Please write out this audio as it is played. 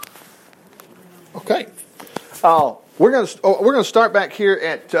Okay. We're going to start back here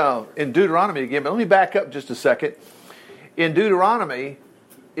at in Deuteronomy again, but let me back up just a second. In Deuteronomy,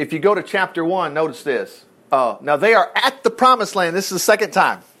 if you go to chapter 1, notice this. Now they are at the promised land. This is the second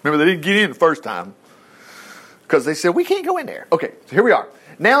time. Remember, they didn't get in the first time because they said, we can't go in there. Okay, so here we are.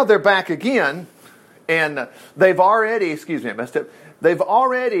 Now they're back again, and they've already, I messed up. They've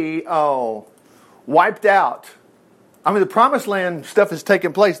already wiped out. I mean, the promised land stuff has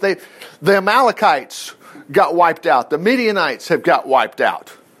taken place. The Amalekites got wiped out. The Midianites have got wiped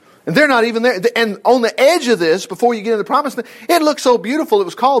out. And they're not even there. And on the edge of this, before you get into the promised land, it looked so beautiful. It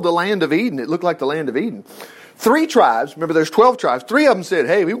was called the land of Eden. It looked like the land of Eden. 3 tribes, remember there's 12 tribes, 3 of them said,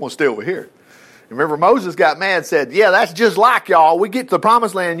 hey, we want to stay over here. Remember, Moses got mad and said, yeah, that's just like y'all. We get to the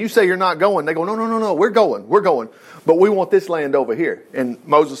promised land, you say you're not going. They go, no, we're going. But we want this land over here. And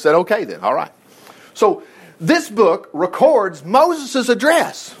Moses said, okay then, all right. So this book records Moses'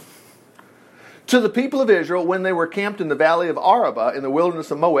 address to the people of Israel when they were camped in the valley of Arabah in the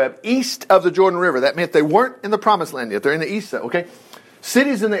wilderness of Moab, east of the Jordan River. That meant they weren't in the promised land yet. They're in the east side, okay?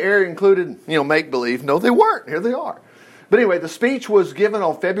 Cities in the area included, make-believe. No, they weren't. Here they are. But anyway, the speech was given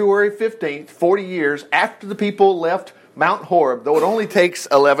on February 15th, 40 years after the people left Mount Horeb, though it only takes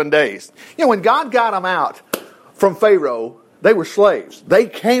 11 days. When God got them out from Pharaoh, they were slaves. They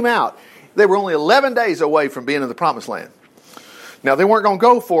came out. They were only 11 days away from being in the promised land. Now, they weren't going to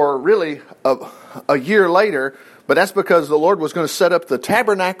go for really a year later, but that's because the Lord was going to set up the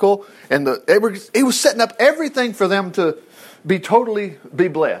tabernacle, and He was setting up everything for them to be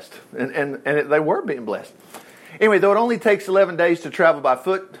blessed. And they were being blessed. Anyway, though it only takes 11 days to travel by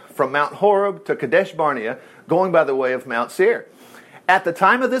foot from Mount Horeb to Kadesh Barnea, going by the way of Mount Seir. At the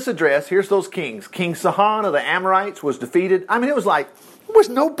time of this address, here's those kings. King Sihon of the Amorites was defeated. I mean, it was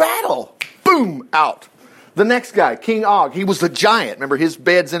no battle. Boom, out. The next guy, King Og, he was the giant. Remember, his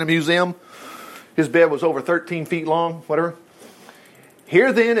bed's in a museum. His bed was over 13 feet long, whatever.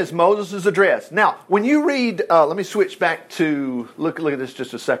 Here then is Moses' address. Now, when you read, let me switch back to, look at this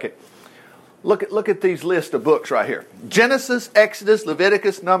just a second. Look at these list of books right here. Genesis, Exodus,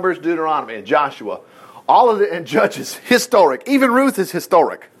 Leviticus, Numbers, Deuteronomy, and Joshua. All of it, and Judges, historic. Even Ruth is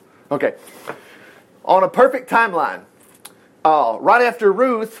historic. Okay. On a perfect timeline. Right after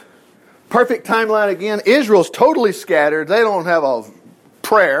Ruth, perfect timeline again. Israel's totally scattered. They don't have a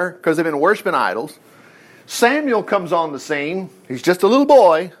prayer because they've been worshiping idols. Samuel comes on the scene. He's just a little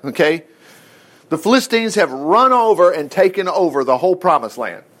boy. Okay. The Philistines have run over and taken over the whole promised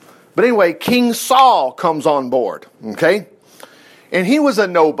land. But anyway, King Saul comes on board, okay? And he was a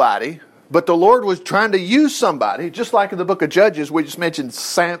nobody, but the Lord was trying to use somebody, just like in the book of Judges, we just mentioned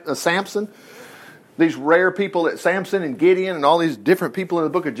Samson. These rare people at Samson and Gideon and all these different people in the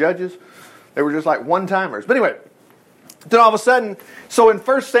book of Judges, they were just like one-timers. But anyway, then all of a sudden, so in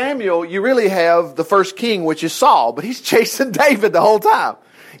 1 Samuel, you really have the first king, which is Saul, but he's chasing David the whole time.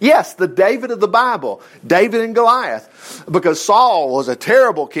 Yes, the David of the Bible, David and Goliath, because Saul was a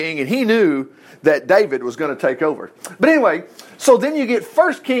terrible king and he knew that David was going to take over. But anyway, so then you get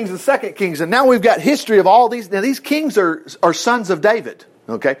 1 Kings and 2 Kings, and now we've got history of all these. Now these kings are sons of David,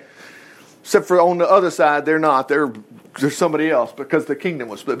 okay? Except for on the other side, they're not. They're somebody else because the kingdom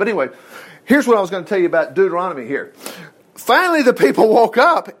was split. But anyway, here's what I was going to tell you about Deuteronomy here. Finally, the people woke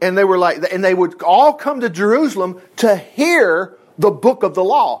up and they were and they would all come to Jerusalem to hear the book of the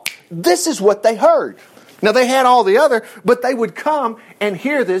law. This is what they heard. Now they had all the other, but they would come and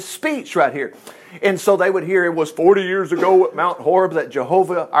hear this speech right here. And so they would hear, it was 40 years ago at Mount Horeb that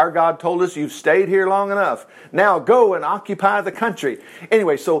Jehovah our God told us, you've stayed here long enough. Now go and occupy the country.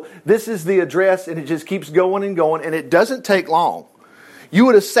 Anyway, so this is the address, and it just keeps going and going, and it doesn't take long. You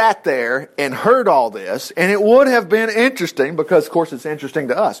would have sat there and heard all this, and it would have been interesting, because of course it's interesting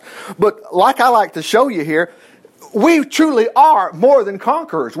to us. But like I like to show you here, we truly are more than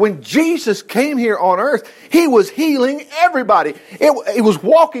conquerors. When Jesus came here on earth, He was healing everybody. It was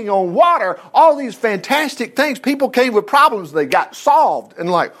walking on water, all these fantastic things. People came with problems, they got solved.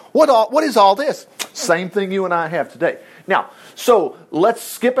 And what is all this? Same thing you and I have today. Now, so let's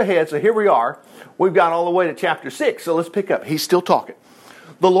skip ahead. So here we are. We've got all the way to chapter 6. So let's pick up. He's still talking.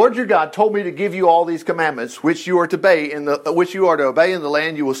 The Lord your God told me to give you all these commandments, which you are to obey in the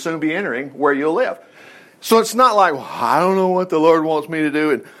land you will soon be entering, where you'll live. So it's not like, well, I don't know what the Lord wants me to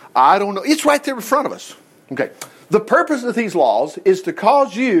do, and I don't know. It's right there in front of us. Okay. The purpose of these laws is to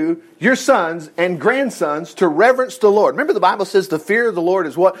cause you, your sons and grandsons, to reverence the Lord. Remember, the Bible says the fear of the Lord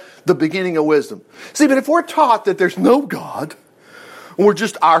is what? The beginning of wisdom. See, but if we're taught that there's no God, we're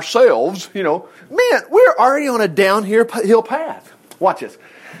just ourselves, man, we're already on a downhill path. Watch this.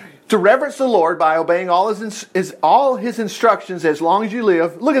 to reverence the Lord by obeying all his instructions as long as you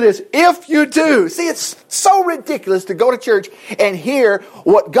live. Look at this. If you do. See, it's so ridiculous to go to church and hear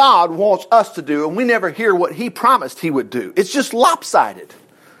what God wants us to do, and we never hear what He promised He would do. It's just lopsided.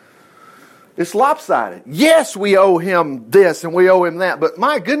 It's lopsided. Yes, we owe Him this and we owe Him that, but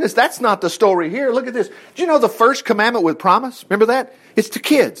my goodness, that's not the story here. Look at this. Do you know the first commandment with promise? Remember that? It's to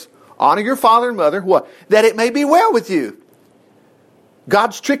kids. Honor your father and mother. What? That it may be well with you.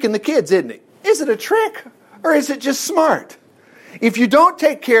 God's tricking the kids, isn't He? Is it a trick or is it just smart? If you don't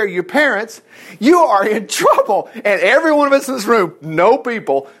take care of your parents, you are in trouble. And every one of us in this room know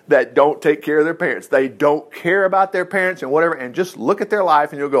people that don't take care of their parents. They don't care about their parents and whatever. And just look at their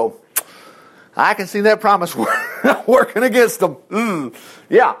life and you'll go, I can see that promise working against them.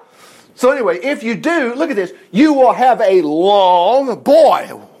 Yeah. So anyway, if you do, look at this. You will have a long, boy,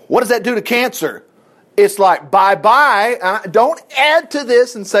 what does that do to cancer? It's like, bye-bye. Don't add to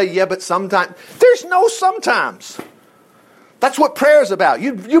this and say, yeah, but sometimes. There's no sometimes. That's what prayer is about.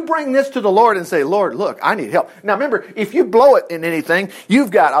 You bring this to the Lord and say, Lord, look, I need help. Now remember, if you blow it in anything,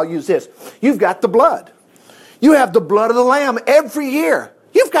 I'll use this. You've got the blood. You have the blood of the Lamb every year.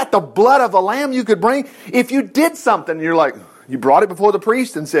 You've got the blood of a lamb you could bring. If you did something, you're like, you brought it before the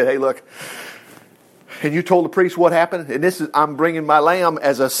priest and said, hey, look. And you told the priest what happened. And I'm bringing my lamb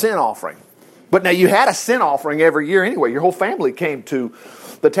as a sin offering. But now you had a sin offering every year anyway. Your whole family came to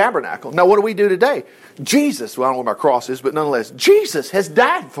the tabernacle. Now what do we do today? Jesus, well I don't know where my cross is, but nonetheless, Jesus has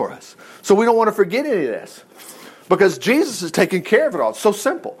died for us. So we don't want to forget any of this. Because Jesus is taking care of it all. It's so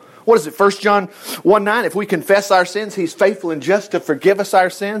simple. What is it? 1 John 1:9. If we confess our sins, He's faithful and just to forgive us our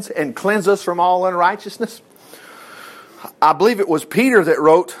sins and cleanse us from all unrighteousness. I believe it was Peter that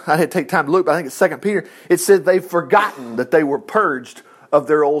wrote, I had to take time to look, but I think it's 2 Peter. It said they've forgotten that they were purged of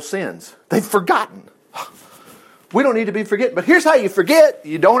their old sins. They've forgotten. We don't need to be forgetting. But here's how you forget.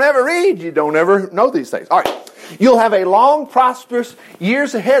 You don't ever read. You don't ever know these things. All right. You'll have a long, prosperous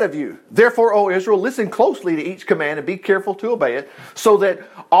years ahead of you. Therefore, O Israel, listen closely to each command and be careful to obey it so that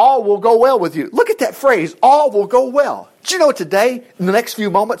all will go well with you. Look at that phrase, all will go well. Do you know today, in the next few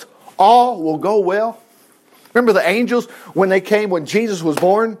moments, all will go well? Remember the angels when they came when Jesus was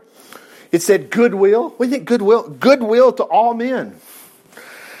born? It said goodwill. What do you think goodwill? Goodwill to all men.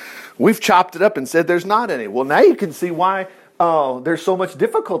 We've chopped it up and said there's not any. Well, now you can see why there's so much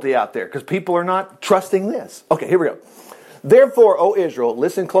difficulty out there because people are not trusting this. Okay, here we go. Therefore, O Israel,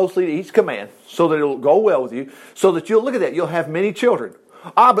 listen closely to each command so that it will go well with you, so that you'll, look at that, you'll have many children.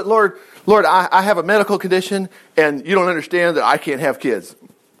 But Lord, I have a medical condition and you don't understand that I can't have kids.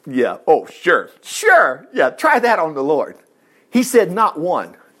 Yeah, oh, sure. Yeah, try that on the Lord. He said not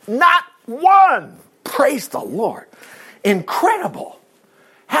one. Not one. Praise the Lord. Incredible.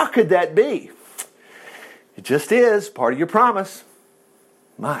 How could that be? It just is part of your promise.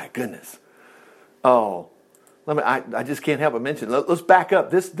 My goodness. Oh, I just can't help but mention. Let's back up.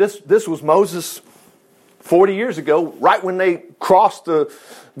 This was Moses 40 years ago, right when they crossed the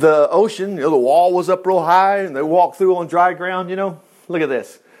ocean. You know, the wall was up real high, and they walked through on dry ground. You know, look at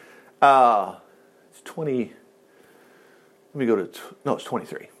this. It's 20. Let me go to. No, it's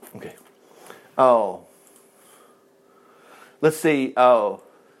 23. Okay. Oh. Let's see. Oh.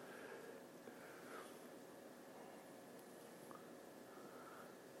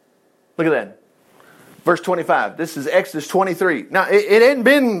 Look at that. Verse 25. This is Exodus 23. Now, it hadn't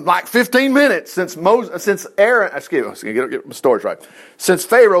been like 15 minutes since Aaron, excuse me, get my stories right. Since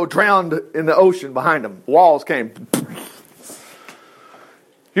Pharaoh drowned in the ocean behind him. Walls came.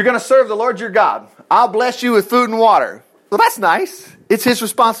 You're going to serve the Lord your God. I'll bless you with food and water. Well, that's nice. It's His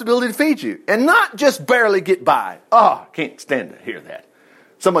responsibility to feed you. And not just barely get by. Oh, I can't stand to hear that.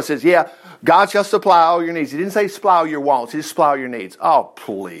 Someone says, yeah, God shall supply all your needs. He didn't say supply all your wants. He just supply all your needs. Oh,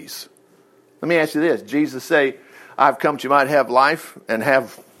 please. Let me ask you this. Jesus say, I've come that you might have life and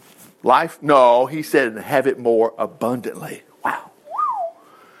have life? No, He said, have it more abundantly. Wow.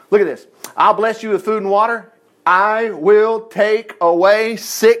 Look at this. I'll bless you with food and water. I will take away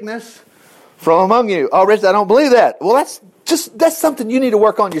sickness from among you. Oh, Rich, I don't believe that. Well, that's something you need to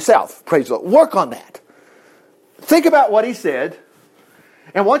work on yourself. Praise the Lord. Work on that. Think about what He said.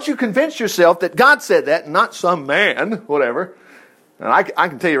 And once you convince yourself that God said that, not some man, whatever. And I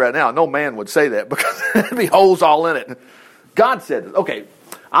can tell you right now, no man would say that because there'd be holes all in it. God said it. Okay,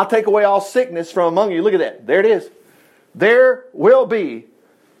 I'll take away all sickness from among you. Look at that. There it is. There will be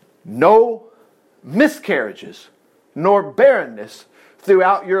no miscarriages nor barrenness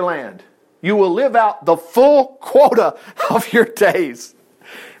throughout your land. You will live out the full quota of your days.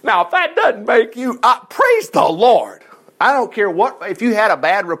 Now, if that doesn't make you, praise the Lord. I don't care if you had a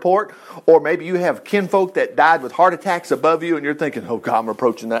bad report, or maybe you have kinfolk that died with heart attacks above you and you're thinking, oh God, I'm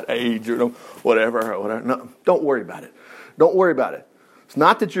approaching that age or whatever. No, don't worry about it. Don't worry about it. It's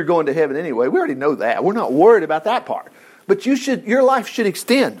not that you're going to heaven anyway. We already know that. We're not worried about that part. But your life should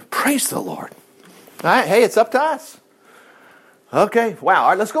extend. Praise the Lord. All right, hey, it's up to us. Okay, wow. All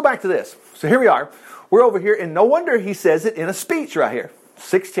right, let's go back to this. So here we are. We're over here, and no wonder he says it in a speech right here.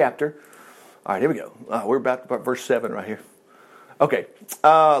 6th chapter. All right, here we go. We're about verse 7 right here. Okay,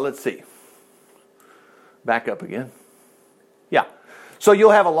 let's see. Back up again. Yeah. So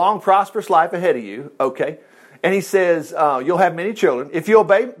you'll have a long, prosperous life ahead of you. Okay. And he says, you'll have many children. If you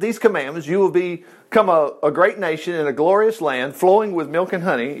obey these commandments, you will become a great nation in a glorious land, flowing with milk and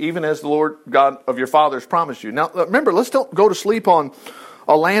honey, even as the Lord God of your fathers promised you. Now, remember, let's don't go to sleep on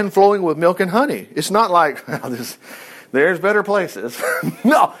a land flowing with milk and honey. It's not like, there's better places.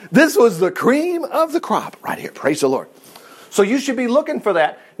 No, this was the cream of the crop right here. Praise the Lord. So you should be looking for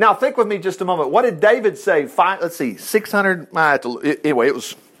that. Now, think with me just a moment. What did David say? 600, anyway, it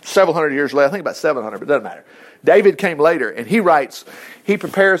was several hundred years later. I think about 700, but it doesn't matter. David came later, and he writes, he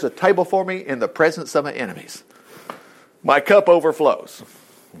prepares a table for me in the presence of my enemies. My cup overflows.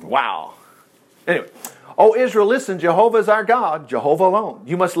 Wow. Anyway, O Israel, listen, Jehovah is our God, Jehovah alone.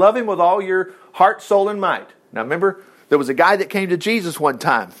 You must love him with all your heart, soul, and might. Now remember, there was a guy that came to Jesus one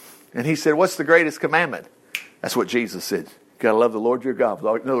time, and he said, what's the greatest commandment? That's what Jesus said. You got to love the Lord your God. In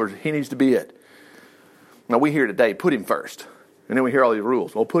other words, he needs to be it. Now we hear today, put him first. And then we hear all these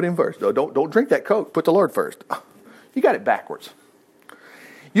rules. Well, put him first. No, don't drink that Coke. Put the Lord first. You got it backwards.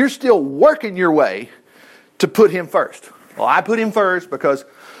 You're still working your way to put him first. Well, I put him first because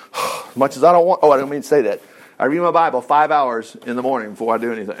as much as I don't want... Oh, I don't mean to say that. I read my Bible 5 hours in the morning before I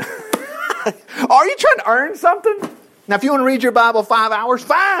do anything. Are you trying to earn something? Now, if you want to read your Bible 5 hours,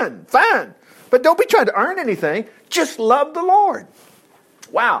 fine. But don't be trying to earn anything. Just love the Lord.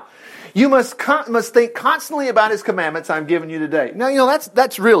 Wow. You must think constantly about his commandments I'm giving you today. Now, that's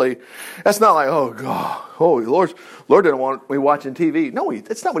not like, oh, God, Lord didn't want me watching TV. No,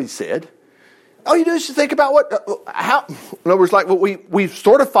 that's not what he said. All you do is think about how, in other words, like what we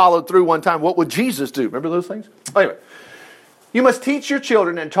sort of followed through one time. What would Jesus do? Remember those things? Anyway, you must teach your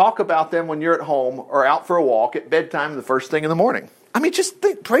children and talk about them when you're at home or out for a walk at bedtime the first thing in the morning. I mean, just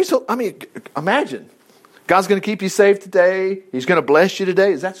think, imagine. God's going to keep you safe today. He's going to bless you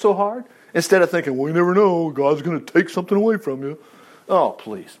today. Is that so hard? Instead of thinking, well, you never know. God's going to take something away from you. Oh,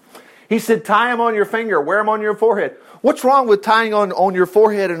 please. He said, tie them on your finger. Wear them on your forehead. What's wrong with tying on your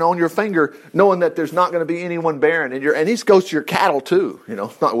forehead and on your finger, knowing that there's not going to be anyone barren? And these goes to your cattle too.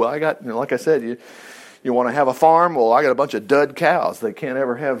 It's not, well, I got, like I said, you want to have a farm? Well, I got a bunch of dud cows. They can't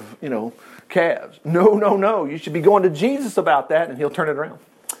ever have, calves. No. You should be going to Jesus about that, and he'll turn it around.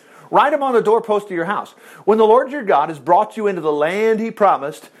 Write them on the doorpost of your house. When the Lord your God has brought you into the land he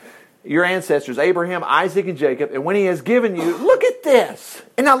promised your ancestors, Abraham, Isaac, and Jacob, and when he has given you, look at this.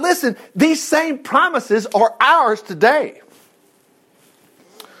 And now listen, these same promises are ours today.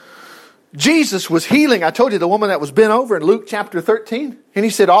 Jesus was healing. I told you the woman that was bent over in Luke chapter 13. And he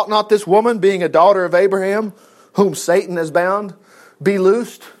said, ought not this woman, being a daughter of Abraham, whom Satan has bound, be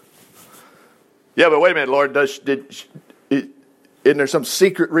loosed? Yeah, but wait a minute, Lord, isn't there some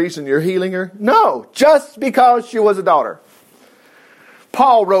secret reason you're healing her? No, just because she was a daughter.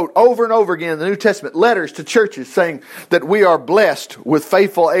 Paul wrote over and over again in the New Testament letters to churches saying that we are blessed with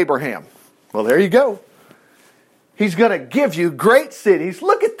faithful Abraham. Well, there you go. He's going to give you great cities.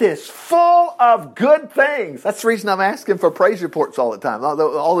 Look at this, full of good things. That's the reason I'm asking for praise reports all the time.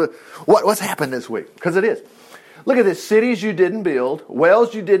 What's happened this week? Because it is. Look at this, cities you didn't build,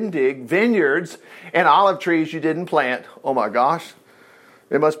 wells you didn't dig, vineyards, and olive trees you didn't plant. Oh my gosh.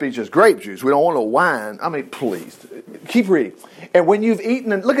 It must be just grape juice. We don't want no wine. I mean, please. Keep reading. And when you've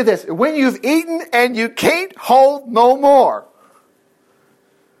eaten, and look at this. When you've eaten and you can't hold no more,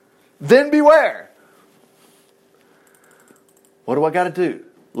 then beware. What do I got to do?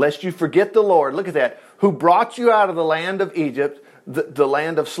 Lest you forget the Lord, look at that, who brought you out of the land of Egypt, the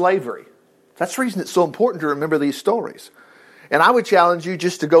land of slavery. That's the reason it's so important to remember these stories. And I would challenge you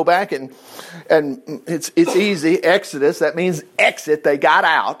just to go back and it's easy. Exodus, that means exit. They got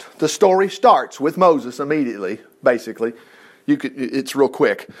out. The story starts with Moses immediately, basically. It's real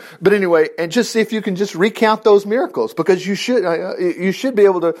quick. But anyway, and just see if you can just recount those miracles, because you should be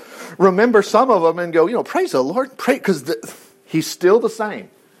able to remember some of them and go, praise the Lord, because he's still the same.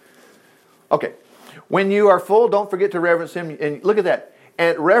 Okay, when you are full, don't forget to reverence him. And look at that.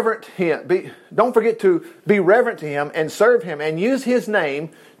 And reverent him. Don't forget to be reverent to him and serve him and use his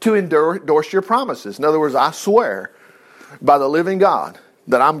name to endorse your promises. In other words, I swear by the living God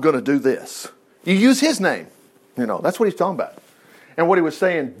that I'm going to do this. You use his name. That's what he's talking about. And what he was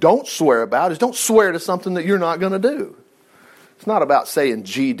saying, don't swear about, is don't swear to something that you're not going to do. It's not about saying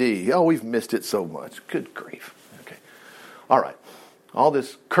GD. Oh, we've missed it so much. Good grief. Okay. All right. All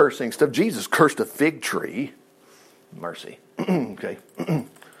this cursing stuff. Jesus cursed a fig tree. Mercy. Okay.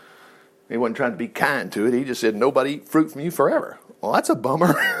 He wasn't trying to be kind to it. He just said, nobody eat fruit from you forever. Well, that's a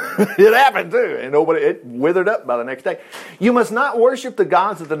bummer. It happened too. And it withered up by the next day. You must not worship the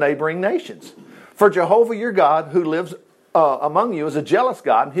gods of the neighboring nations. For Jehovah your God, who lives among you, is a jealous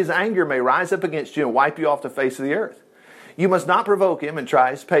God, and his anger may rise up against you and wipe you off the face of the earth. You must not provoke him and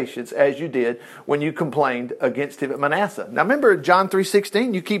try his patience as you did when you complained against him at Manasseh. Now remember John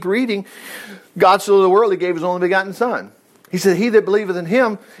 3:16, you keep reading, God so loved the world, he gave his only begotten son. He said, he that believeth in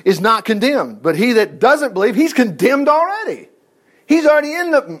him is not condemned, but he that doesn't believe, he's condemned already. He's already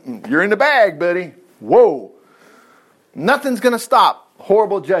you're in the bag, buddy. Whoa. Nothing's going to stop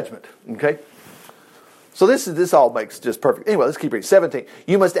horrible judgment. Okay? So this all makes just perfect. Anyway, let's keep reading. 17.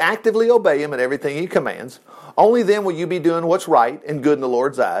 You must actively obey him in everything he commands. Only then will you be doing what's right and good in the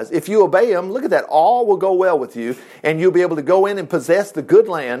Lord's eyes. If you obey him, look at that, all will go well with you, and you'll be able to go in and possess the good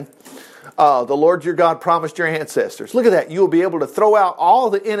land the Lord your God promised your ancestors. Look at that. You will be able to throw out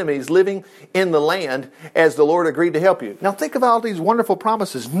all the enemies living in the land as the Lord agreed to help you. Now think of all these wonderful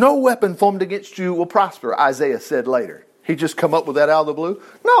promises. No weapon formed against you will prosper, Isaiah said later. He just come up with that out of the blue?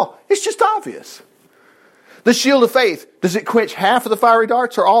 No, it's just obvious. The shield of faith, does it quench half of the fiery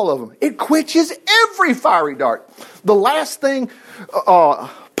darts or all of them? It quenches every fiery dart. The last thing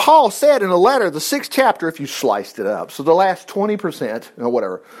Paul said in a letter, the 6th chapter, if you sliced it up. So the last 20%, or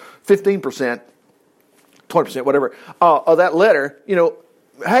whatever, 15%, 20%, whatever, of that letter,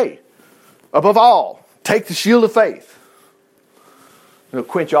 hey, above all, take the shield of faith. It'll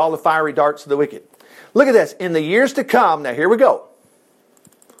quench all the fiery darts of the wicked. Look at this. In the years to come, now here we go.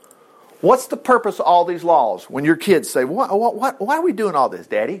 What's the purpose of all these laws? When your kids say, why are we doing all this,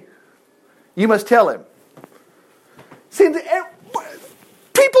 Daddy? You must tell him. See,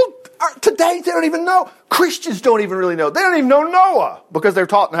 people today, they don't even know. Christians don't even really know. They don't even know Noah because they're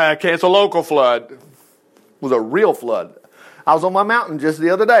taught, it's a local flood. It was a real flood. I was on my mountain just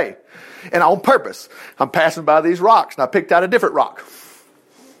the other day, and on purpose, I'm passing by these rocks, and I picked out a different rock.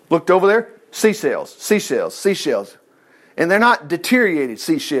 Looked over there, seashells. And they're not deteriorated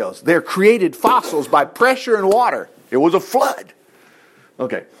seashells. They're created fossils by pressure and water. It was a flood.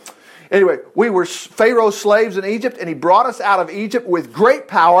 Okay. Anyway, we were Pharaoh's slaves in Egypt, and he brought us out of Egypt with great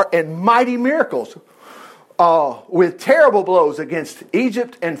power and mighty miracles, with terrible blows against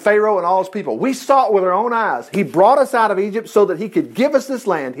Egypt and Pharaoh and all his people. We saw it with our own eyes. He brought us out of Egypt so that he could give us this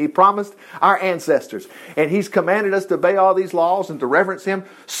land he promised our ancestors. And he's commanded us to obey all these laws and to reverence him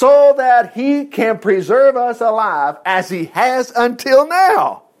so that he can preserve us alive as he has until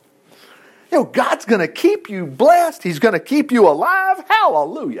now. God's going to keep you blessed. He's going to keep you alive.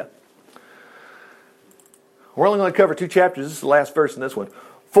 Hallelujah. We're only going to cover 2 chapters. This is the last verse in this one.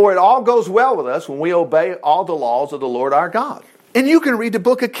 For it all goes well with us when we obey all the laws of the Lord our God. And you can read the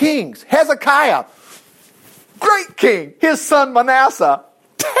book of Kings. Hezekiah, great king. His son Manasseh,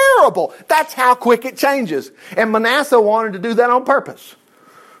 terrible. That's how quick it changes. And Manasseh wanted to do that on purpose.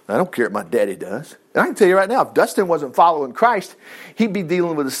 I don't care what my daddy does. And I can tell you right now, if Dustin wasn't following Christ, he'd be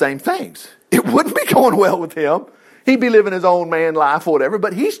dealing with the same things. It wouldn't be going well with him. He'd be living his own man life or whatever.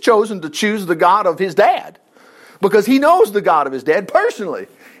 But he's chosen to choose the God of his dad, because he knows the God of his dad personally.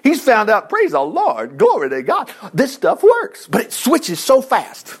 He's found out, praise the Lord, glory to God. This stuff works, but it switches so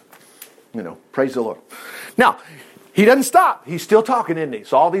fast. Praise the Lord. Now, he doesn't stop. He's still talking, isn't he?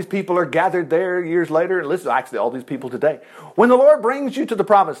 So all these people are gathered there years later. And listen, actually, all these people today. When the Lord brings you to the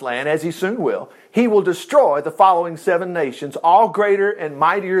promised land, as he soon will, he will destroy the following 7 nations, all greater and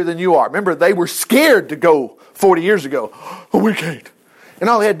mightier than you are. Remember, they were scared to go 40 years ago. Oh, we can't. And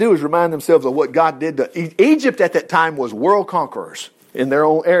all they had to do is remind themselves of what God did to Egypt at that time was world conquerors in their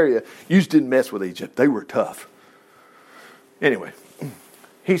own area. You just didn't mess with Egypt. They were tough. Anyway,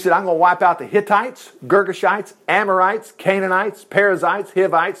 he said, I'm going to wipe out the Hittites, Girgashites, Amorites, Canaanites, Perizzites,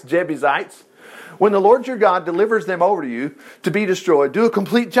 Hivites, Jebusites. When the Lord your God delivers them over to you to be destroyed, do a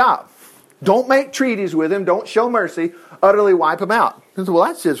complete job. Don't make treaties with them. Don't show mercy. Utterly wipe them out. He said, well,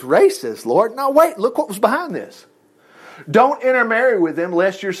 that's just racist, Lord. No, wait, look what was behind this. Don't intermarry with them,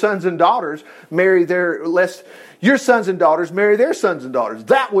 lest your sons and daughters marry their sons and daughters.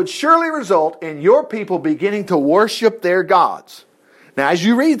 That would surely result in your people beginning to worship their gods. Now, as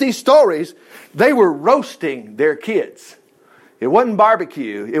you read these stories, they were roasting their kids. It wasn't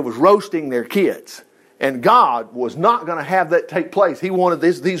barbecue, it was roasting their kids. And God was not going to have that take place. He wanted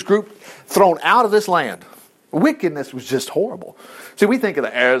these group thrown out of this land. Wickedness was just horrible. See, we think of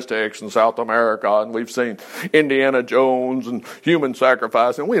the Aztecs in South America, and we've seen Indiana Jones and human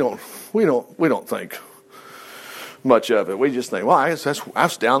sacrifice, and we don't think much of it. We just think, well, I guess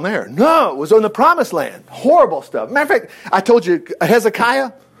that's down there. No, it was in the Promised Land. Horrible stuff. Matter of fact, I told you,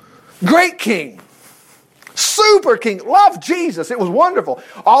 Hezekiah, great king, super king, loved Jesus. It was wonderful.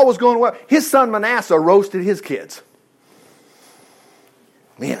 All was going well. His son Manasseh roasted his kids.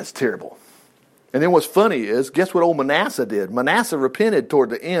 Man, it's terrible. And then what's funny is, guess what old Manasseh did? Manasseh repented toward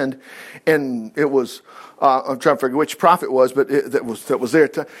the end, and it was, I'm trying to figure which prophet it was, but that was there.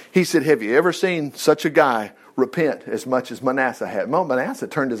 He said, have you ever seen such a guy repent as much as Manasseh had? Well, Manasseh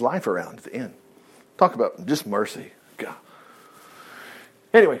turned his life around at the end. Talk about just mercy. God.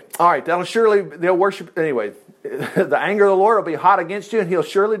 Anyway, all right, they'll worship, anyway, the anger of the Lord will be hot against you, and he'll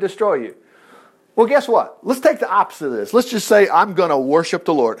surely destroy you. Well, guess what? Let's take the opposite of this. Let's just say I'm going to worship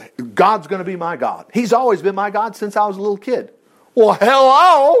the Lord. God's going to be my God. He's always been my God since I was a little kid. Well,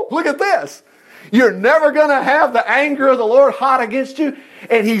 hello, look at this. You're never going to have the anger of the Lord hot against you,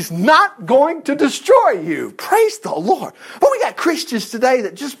 and he's not going to destroy you. Praise the Lord. But we got Christians today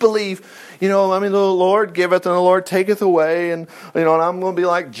that just believe, the Lord giveth and the Lord taketh away, and I'm going to be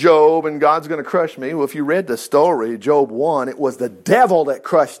like Job, and God's going to crush me. Well, if you read the story, Job 1, it was the devil that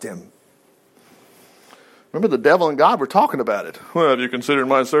crushed him. Remember, the devil and God were talking about it. Well, have you considered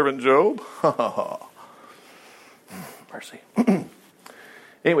my servant Job? Mercy.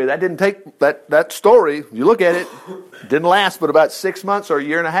 Anyway, that didn't take, that story, you look at it, didn't last but about 6 months or a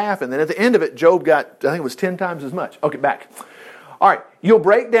year and a half. And then at the end of it, Job got, I think it was 10 times as much. Okay, back. All right, you'll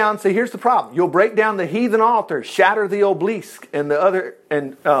break down, see, here's the problem. You'll break down the heathen altars, shatter the obelisk, and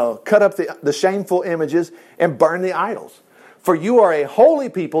cut up the shameful images, and burn the idols. For you are a holy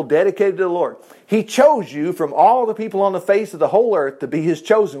people dedicated to the Lord. He chose you from all the people on the face of the whole earth to be his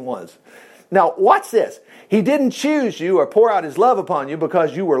chosen ones. Now, watch this. He didn't choose you or pour out his love upon you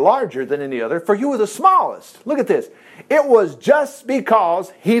because you were larger than any other, for you were the smallest. Look at this. It was just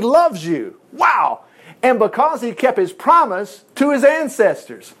because he loves you. Wow. And because he kept his promise to his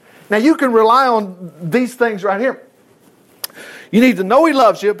ancestors. Now, you can rely on these things right here. You need to know he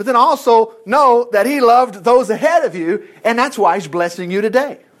loves you, but then also know that he loved those ahead of you, and that's why he's blessing you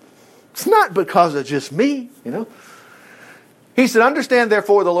today. It's not because of just me, He said, understand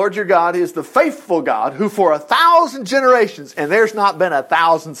therefore the Lord your God is the faithful God who for 1,000 generations, and there's not been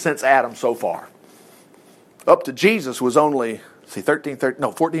 1,000 since Adam so far. Up to Jesus was only, 14,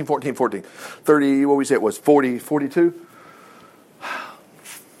 30, what we say it was 40, 42.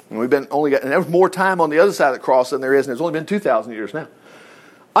 And and there was more time on the other side of the cross than there is, and there's only been 2,000 years now.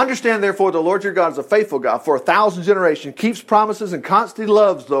 Understand, therefore, the Lord your God is a faithful God. For 1,000 generations, keeps promises and constantly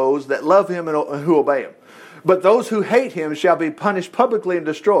loves those that love him and who obey him. But those who hate him shall be punished publicly and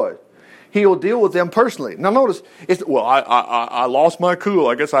destroyed. He will deal with them personally. Now notice, I lost my cool.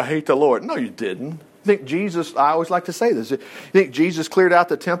 I guess I hate the Lord. No, you didn't. You think Jesus, I always like to say this, you think Jesus cleared out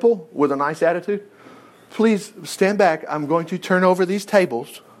the temple with a nice attitude? Please stand back. I'm going to turn over these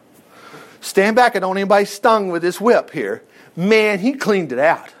tables. Stand back. I don't want anybody stung with this whip here. Man, he cleaned it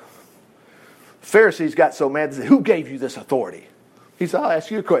out. Pharisees got so mad, they said, who gave you this authority? He said, I'll ask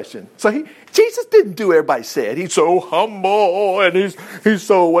you a question. So Jesus didn't do what everybody said. He's so humble and he's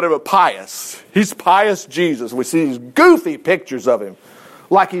so pious. He's pious Jesus. We see these goofy pictures of him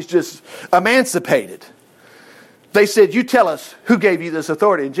like he's just emancipated. They said, you tell us who gave you this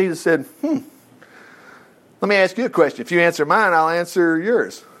authority. And Jesus said, let me ask you a question. If you answer mine, I'll answer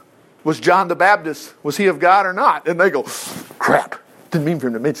yours. Was John the Baptist, was he of God or not? And they go, crap, didn't mean for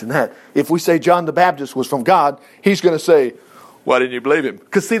him to mention that. If we say John the Baptist was from God, he's going to say, why didn't you believe him?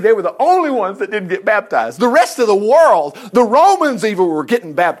 Because see, they were the only ones that didn't get baptized. The rest of the world, the Romans even were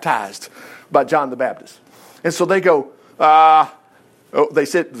getting baptized by John the Baptist. And so they go, they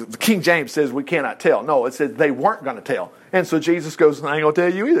said, the King James says we cannot tell. No, it said they weren't going to tell. And so Jesus goes, I ain't going to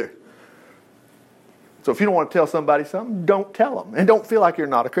tell you either. So if you don't want to tell somebody something, don't tell them. And don't feel like you're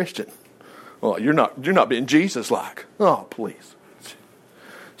not a Christian. Well, you're not being Jesus-like. Oh, please.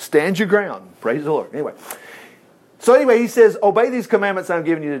 Stand your ground. Praise the Lord. Anyway, he says, obey these commandments I'm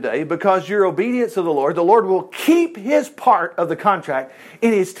giving you today because your obedience to the Lord will keep his part of the contract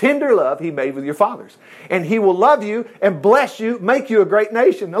in his tender love he made with your fathers. And he will love you and bless you, make you a great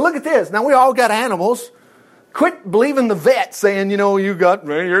nation. Now look at this. Now we all got animals. Quit believing the vet saying,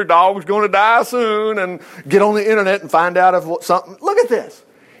 your dog's going to die soon, and get on the internet and find out if something. Look at this.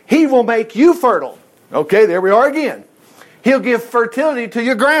 He will make you fertile. Okay, there we are again. He'll give fertility to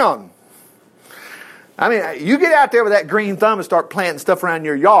your ground. I mean, you get out there with that green thumb and start planting stuff around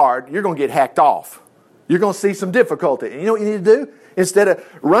your yard, you're going to get hacked off. You're going to see some difficulty. And you know what you need to do? Instead of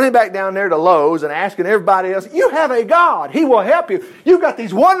running back down there to Lowe's and asking everybody else, you have a God. He will help you. You've got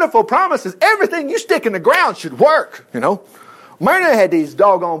these wonderful promises. Everything you stick in the ground should work, you know. Myrna had these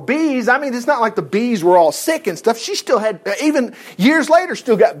doggone bees. I mean, it's not like the bees were all sick and stuff. She still had, even years later,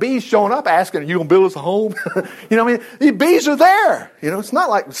 still got bees showing up asking, are you going to build us a home? You know what I mean? These bees are there. You know, it's not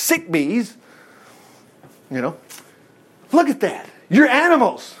like sick bees. You know. Look at that. Your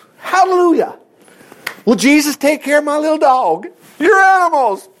animals. Hallelujah. Will Jesus take care of my little dog? Your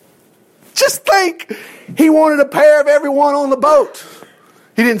animals. Just think. He wanted a pair of everyone on the boat.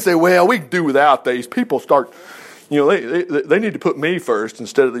 He didn't say, well, we can do without these. People start... You know, they need to put me first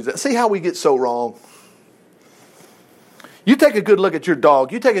instead of these. See how we get so wrong? You take a good look at your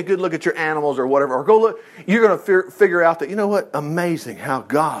dog. You take a good look at your animals or whatever. Or go look. You're going to figure out that, you know what? Amazing how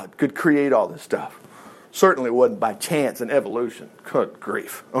God could create all this stuff. Certainly wasn't by chance and evolution. Good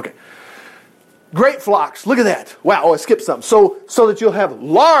grief. Okay. Great flocks. Look at that. Wow. Oh, I skipped something. So that you'll have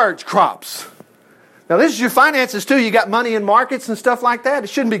large crops. Now, this is your finances too. You got money in markets and stuff like that. It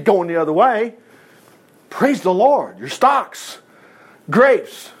shouldn't be going the other way. Praise the Lord. Your stocks.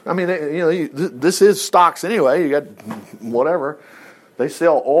 Grapes. I mean, this is stocks anyway. You got whatever. They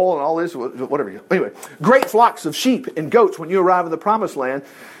sell oil and all this, whatever. Anyway, great flocks of sheep and goats. When you arrive in the promised land,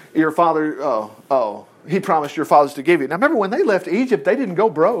 your father, he promised your fathers to give you. Now remember when they left Egypt, they didn't go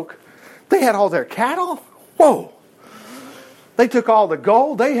broke. They had all their cattle. Whoa. They took all the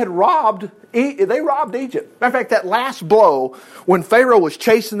gold. They robbed Egypt. Matter of fact, that last blow, when Pharaoh was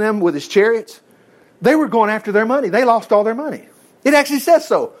chasing them with his chariots, they were going after their money. They lost all their money. It actually says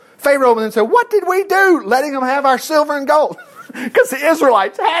so. Pharaoh then said, what did we do letting them have our silver and gold? Because the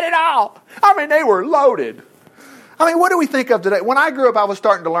Israelites had it all. I mean, they were loaded. I mean, what do we think of today? When I grew up, I was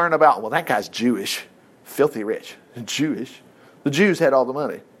starting to learn about, well, that guy's Jewish. Filthy rich. Jewish. The Jews had all the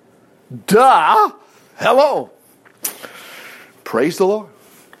money. Duh. Hello. Praise the Lord.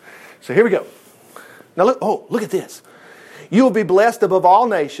 So here we go. Now look at this. You will be blessed above all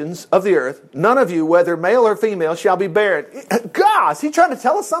nations of the earth. None of you, whether male or female, shall be barren. God, is he trying to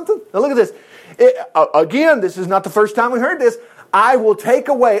tell us something? Now look at this. Again, this is not the first time we heard this. I will take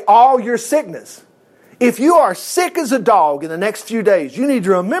away all your sickness. If you are sick as a dog in the next few days, you need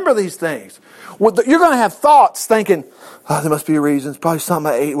to remember these things. You're going to have thoughts thinking, there must be a reason. It's probably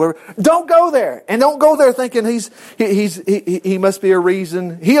something I ate. Whatever. Don't go there. And don't go there thinking he must be a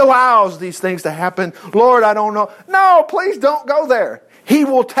reason. He allows these things to happen. Lord, I don't know. No, please don't go there. He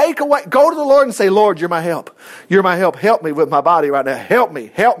will take away. Go to the Lord and say, Lord, you're my help. You're my help. Help me with my body right now. Help me.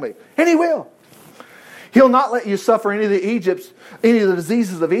 Help me. And he will. He'll not let you suffer any of the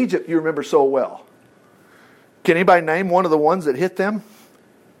diseases of Egypt you remember so well. Can anybody name one of the ones that hit them?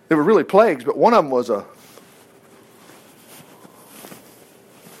 They were really plagues, but one of them was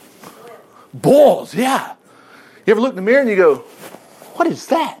boils, yeah. You ever look in the mirror and you go, what is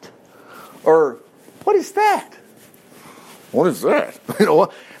that? Or, what is that? What is that? You know,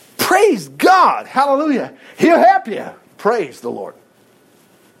 praise God. Hallelujah. He'll help you. Praise the Lord.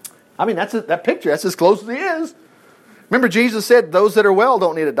 I mean, that picture, that's as close as he is. Remember, Jesus said, those that are well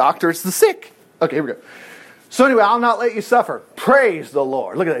don't need a doctor, it's the sick. Okay, here we go. So anyway, I'll not let you suffer. Praise the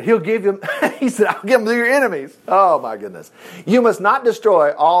Lord. Look at that. He'll give you, he said, I'll give them to your enemies. Oh my goodness. You must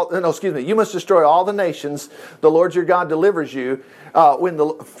destroy all the nations the Lord your God delivers you.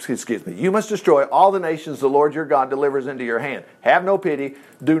 You must destroy all the nations the Lord your God delivers into your hand. Have no pity.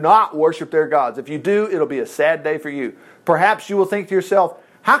 Do not worship their gods. If you do, it'll be a sad day for you. Perhaps you will think to yourself,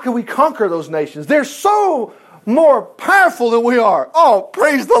 how can we conquer those nations? They're so more powerful than we are. Oh,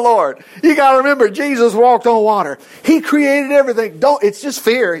 praise the Lord. You got to remember, Jesus walked on water. He created everything. It's just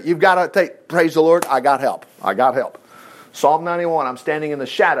fear. You've got to praise the Lord. I got help. I got help. Psalm 91, I'm standing in the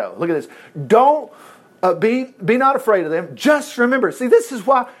shadow. Look at this. Don't be not afraid of them. Just remember. See, this is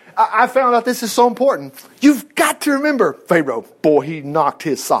why I found out this is so important. You've got to remember, Pharaoh, boy, he knocked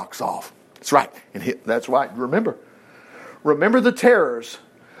his socks off. That's right. That's right. Remember the terrors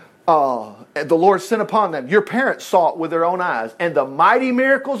the Lord sent upon them. Your parents saw it with their own eyes. And the mighty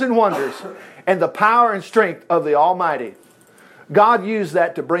miracles and wonders and the power and strength of the Almighty. God used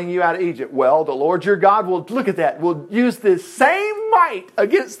that to bring you out of Egypt. Well, the Lord your God will use this same might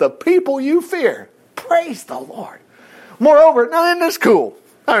against the people you fear. Praise the Lord. Moreover, now isn't this cool?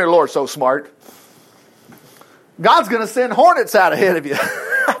 I mean, the Lord's so smart. God's going to send hornets out ahead of you.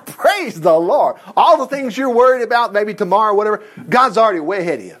 Praise the Lord. All the things you're worried about, maybe tomorrow, whatever, God's already way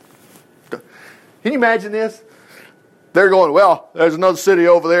ahead of you. Can you imagine this? They're going, well, there's another city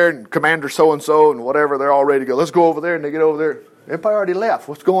over there, and Commander so-and-so and whatever, they're all ready to go. Let's go over there, and they get over there. Everybody already left.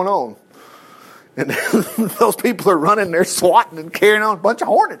 What's going on? And those people are running, they're swatting and carrying on. A bunch of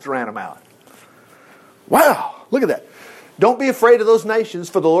hornets ran them out. Wow, look at that. Don't be afraid of those nations,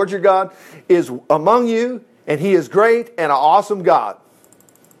 for the Lord your God is among you, and He is great and an awesome God.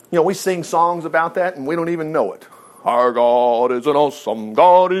 You know, we sing songs about that, and we don't even know it. Our God is an awesome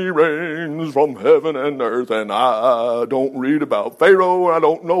God. He reigns from heaven and earth, and I don't read about Pharaoh, and I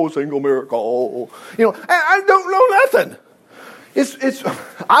don't know a single miracle. You know, I don't know nothing.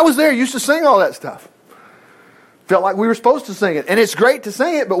 I was there, used to sing all that stuff. Felt like we were supposed to sing it. And it's great to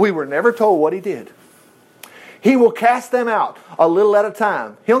sing it, but we were never told what He did. He will cast them out a little at a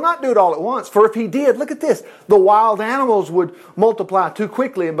time. He'll not do it all at once. For if He did, look at this, the wild animals would multiply too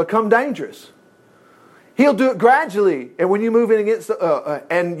quickly and become dangerous. He'll do it gradually. And when you move in against,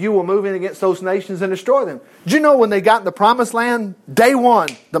 you will move in against those nations and destroy them. Did you know when they got in the promised land, day one,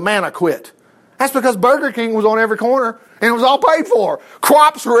 the manna quit? That's because Burger King was on every corner and it was all paid for.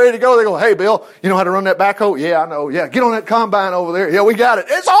 Crops were ready to go. They go, hey, Bill, you know how to run that backhoe? Yeah, I know. Yeah, get on that combine over there. Yeah, we got it.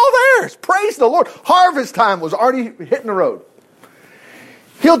 It's all theirs. Praise the Lord. Harvest time was already hitting the road.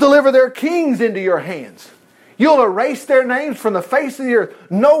 He'll deliver their kings into your hands. You'll erase their names from the face of the earth.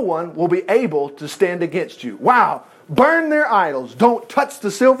 No one will be able to stand against you. Wow. Burn their idols. Don't touch the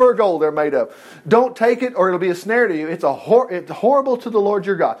silver or gold they're made of. Don't take it or it'll be a snare to you. It's horrible to the Lord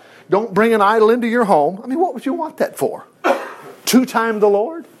your God. Don't bring an idol into your home. I mean, what would you want that for? 2 times the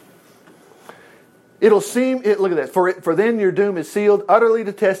Lord? Look at that. For then your doom is sealed, utterly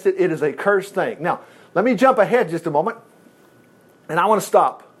detested. It is a cursed thing. Now, let me jump ahead just a moment. And I want to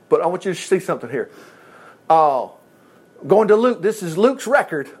stop, but I want you to see something here. Going to Luke. This is Luke's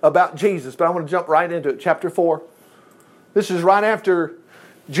record about Jesus, but I want to jump right into it. Chapter 4. This is right after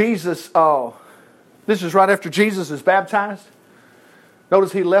Jesus. This is right after Jesus is baptized.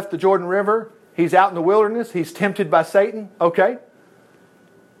 Notice He left the Jordan River. He's out in the wilderness. He's tempted by Satan. Okay.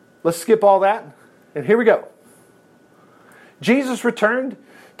 Let's skip all that. And here we go. Jesus returned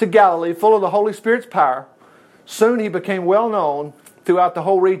to Galilee full of the Holy Spirit's power. Soon He became well known throughout the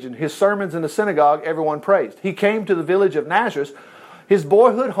whole region. His sermons in the synagogue, everyone praised. He came to the village of Nazareth, his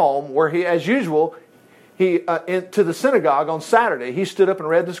boyhood home, where he, as usual, to the synagogue on Saturday, he stood up and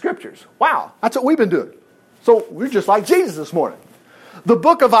read the Scriptures. Wow, that's what we've been doing. So we're just like Jesus this morning. The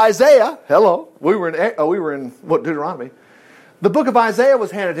book of Isaiah, we were in Deuteronomy. The book of Isaiah was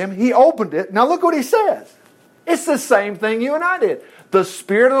handed to him. He opened it. Now look what he says. It's the same thing you and I did. The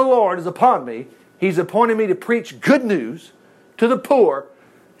Spirit of the Lord is upon me. He's appointed me to preach good news to the poor.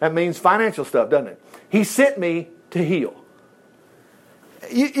 That means financial stuff, doesn't it? He sent me to heal.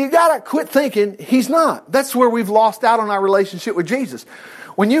 You got to quit thinking He's not. That's where we've lost out on our relationship with Jesus.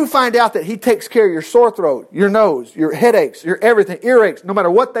 When you find out that He takes care of your sore throat, your nose, your headaches, your everything, earaches, no matter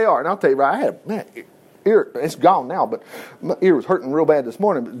what they are. And I'll tell you, right, I had ear. It's gone now, but my ear was hurting real bad this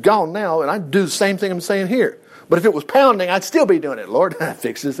morning. But it's gone now, and I do the same thing I'm saying here. But if it was pounding, I'd still be doing it. Lord,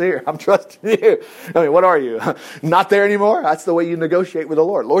 fix this ear. I'm trusting you. I mean, what are you? Not there anymore? That's the way you negotiate with the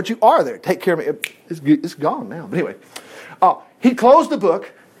Lord. Lord, you are there. Take care of me. It's gone now. But anyway, He closed the book,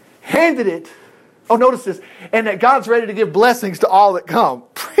 handed it. Oh, notice this. And that God's ready to give blessings to all that come.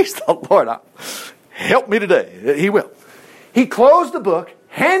 Praise the Lord. Help me today. He will. He closed the book,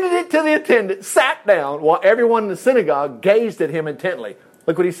 handed it to the attendant, sat down while everyone in the synagogue gazed at Him intently.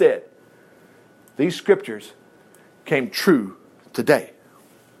 Look what He said. These Scriptures came true today.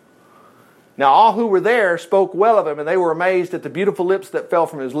 Now all who were there spoke well of Him, and they were amazed at the beautiful lips that fell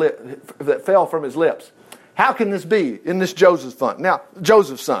from His lips. How can this be? Isn't this Joseph's son? Now,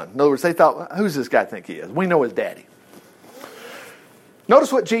 Joseph's son. In other words, they thought, who's this guy think he is? We know his daddy.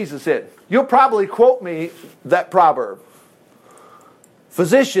 Notice what Jesus said. You'll probably quote me that proverb.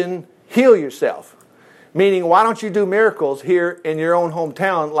 Physician, heal yourself. Meaning, why don't you do miracles here in your own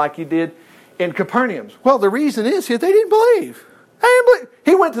hometown like you did in Capernaum? Well, the reason is here they didn't believe.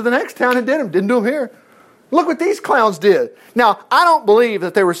 He went to the next town and did them. Didn't do them here. Look what these clowns did. Now, I don't believe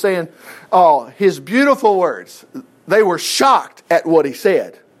that they were saying, His beautiful words. They were shocked at what He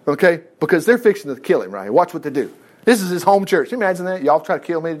said. Okay? Because they're fixing to kill Him right here. Watch what they do. This is His home church. Can you imagine that? Y'all try to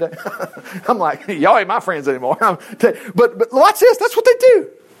kill me today? I'm like, y'all ain't my friends anymore. But watch this. That's what they do.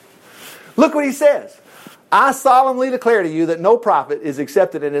 Look what He says. I solemnly declare to you that no prophet is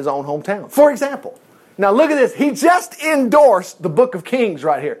accepted in his own hometown. For example. Now look at this. He just endorsed the book of Kings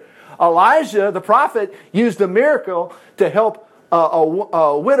right here. Elijah, the prophet, used a miracle to help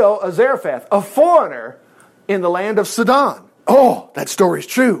a widow, a Zarephath, a foreigner in the land of Sidon. Oh, that story is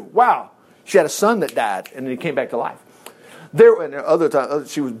true. Wow. She had a son that died, and then he came back to life. Other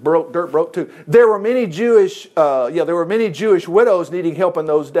times she was dirt broke too. There were many Jewish widows needing help in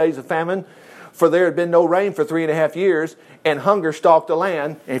those days of famine, for there had been no rain for 3.5 years, and hunger stalked the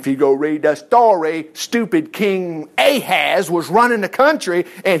land. If you go read the story, stupid King Ahaz was running the country,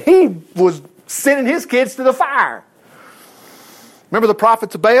 and he was sending his kids to the fire. Remember the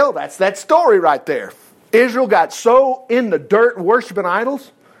prophets of Baal? That's that story right there. Israel got so in the dirt worshiping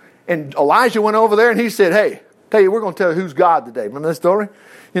idols, and Elijah went over there and he said, hey, tell you, we're going to tell you who's God today. Remember that story?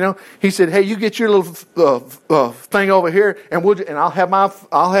 You know, he said, hey, you get your little thing over here, and I'll have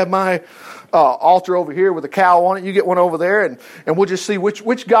my altar over here with a cow on it. You get one over there, and we'll just see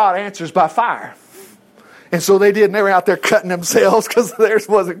which God answers by fire. And so they did, and they were out there cutting themselves because theirs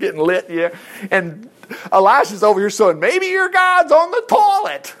wasn't getting lit yet. And Elisha's over here saying, maybe your God's on the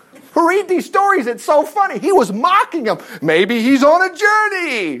toilet. Read these stories. It's so funny. He was mocking them. Maybe he's on a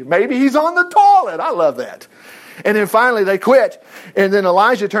journey. Maybe he's on the toilet. I love that. And then finally they quit. And then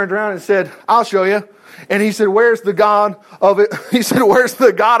Elijah turned around and said, I'll show you. And he said, where's the God of it? He said, where's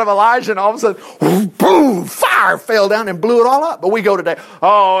the God of Elijah? And all of a sudden, boom, fire fell down and blew it all up. But we go today,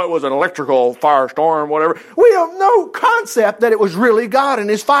 oh, it was an electrical firestorm, whatever. We have no concept that it was really God and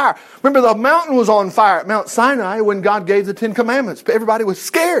his fire. Remember, the mountain was on fire at Mount Sinai when God gave the 10 Commandments. Everybody was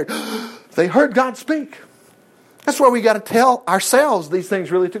scared. They heard God speak. That's where we got to tell ourselves these things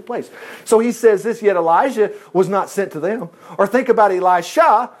really took place. So he says this, yet Elijah was not sent to them. Or think about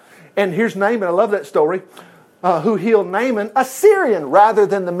Elisha. And here's Naaman, I love that story, who healed Naaman, a Syrian, rather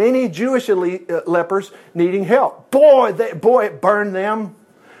than the many Jewish lepers needing help. Boy, it burned them,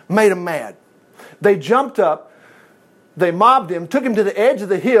 made them mad. They jumped up, they mobbed him, took him to the edge of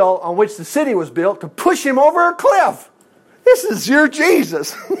the hill on which the city was built to push him over a cliff. This is your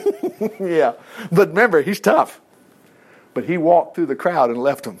Jesus. Yeah, but remember, he's tough. But he walked through the crowd and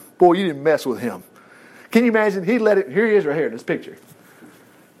left them. Boy, you didn't mess with him. Can you imagine? He let it. Here he is right here in this picture.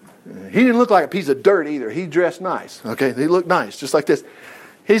 He didn't look like a piece of dirt either. He dressed nice. Okay, he looked nice, just like this.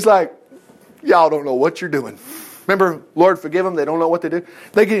 He's like, y'all don't know what you're doing. Remember, Lord, forgive them. They don't know what they do.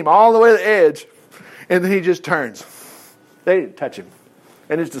 They get him all the way to the edge, and then he just turns. They didn't touch him.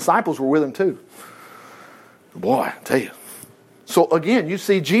 And his disciples were with him too. Boy, I tell you. So again, you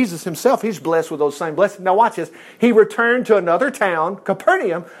see Jesus himself, he's blessed with those same blessings. Now watch this. He returned to another town,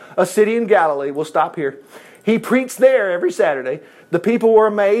 Capernaum, a city in Galilee. We'll stop here. He preached there every Saturday. The people were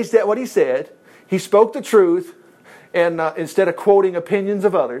amazed at what he said. He spoke the truth, and instead of quoting opinions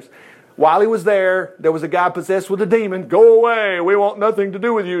of others. While he was there was a guy possessed with a demon. Go away. We want nothing to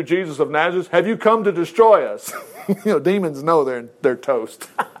do with you, Jesus of Nazareth. Have you come to destroy us? Demons know they're toast.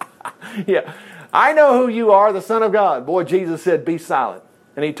 Yeah. I know who you are, the Son of God. Boy, Jesus said, be silent.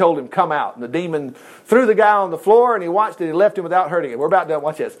 And he told him, come out. And the demon threw the guy on the floor, and he watched it. He left him without hurting him. We're about done.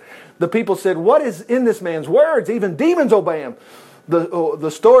 Watch this. The people said, what is in this man's words? Even demons obey him. The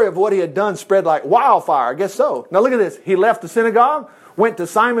story of what he had done spread like wildfire. I guess so. Now look at this. He left the synagogue, went to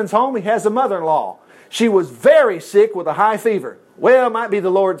Simon's home. He has a mother-in-law. She was very sick with a high fever. Well, it might be the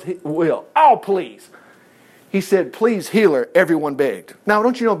Lord's will. Oh, please. He said, please heal her. Everyone begged. Now,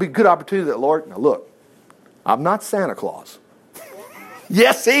 don't you know it'd be a good opportunity that, Lord, now look, I'm not Santa Claus.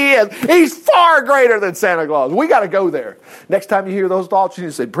 Yes, he is. He's far greater than Santa Claus. We got to go there. Next time you hear those thoughts, you need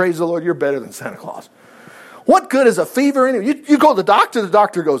to say, praise the Lord, you're better than Santa Claus. What good is a fever anyway? You go to the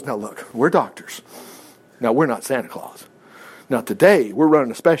doctor goes, now look, we're doctors. Now, we're not Santa Claus. Now, today, we're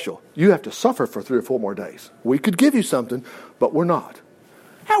running a special. You have to suffer for 3 or 4 more days. We could give you something, but we're not.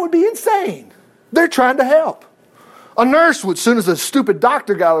 That would be insane. They're trying to help. A nurse would, as soon as a stupid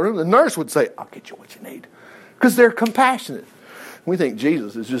doctor got in the room, the nurse would say, I'll get you what you need. Because they're compassionate. We think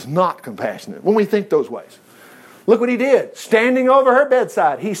Jesus is just not compassionate when we think those ways. Look what he did. Standing over her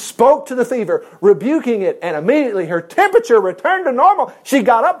bedside, he spoke to the fever, rebuking it, and immediately her temperature returned to normal. She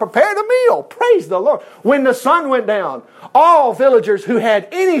got up, prepared a meal. Praise the Lord. When the sun went down, all villagers who had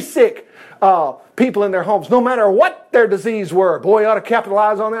any sick people in their homes, no matter what their disease were, boy, you ought to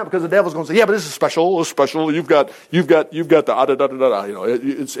capitalize on that, because the devil's going to say, yeah, but this is special. It's special. You've got the da-da-da-da-da. You know,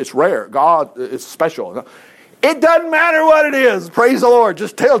 it's rare. God, it's special. It doesn't matter what it is. Praise the Lord.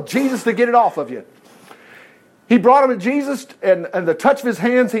 Just tell Jesus to get it off of you. He brought them to Jesus, and the touch of his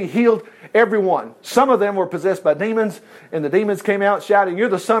hands, he healed everyone. Some of them were possessed by demons, and the demons came out shouting, you're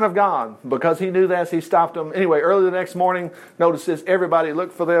the Son of God. Because he knew that, he stopped them. Anyway, early the next morning, notice this, everybody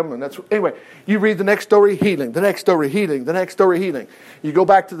looked for them. And anyway, you read the next story, healing. The next story, healing. The next story, healing. You go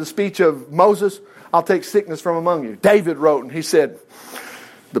back to the speech of Moses, I'll take sickness from among you. David wrote, and he said,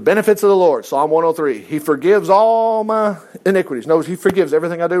 the benefits of the Lord, Psalm 103. He forgives all my iniquities. Notice he forgives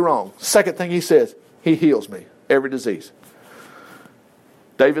everything I do wrong. Second thing he says, he heals me. Every disease.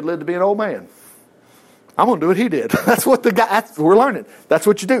 David lived to be an old man. I'm going to do what he did. That's what we're learning. That's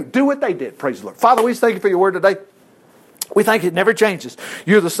what you do. Do what they did. Praise the Lord. Father, we thank you for your word today. We think it never changes.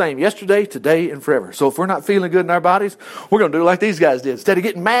 You're the same yesterday, today, and forever. So if we're not feeling good in our bodies, we're going to do like these guys did. Instead of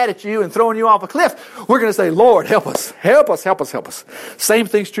getting mad at you and throwing you off a cliff, we're going to say, Lord, help us. Help us, help us, help us. Same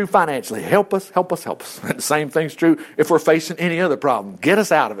thing's true financially. Help us, help us, help us. And the same thing's true if we're facing any other problem. Get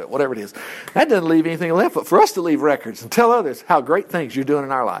us out of it, whatever it is. That doesn't leave anything left but for us to leave records and tell others how great things you're doing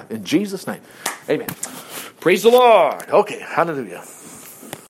in our life. In Jesus' name, amen. Praise the Lord. Okay, hallelujah.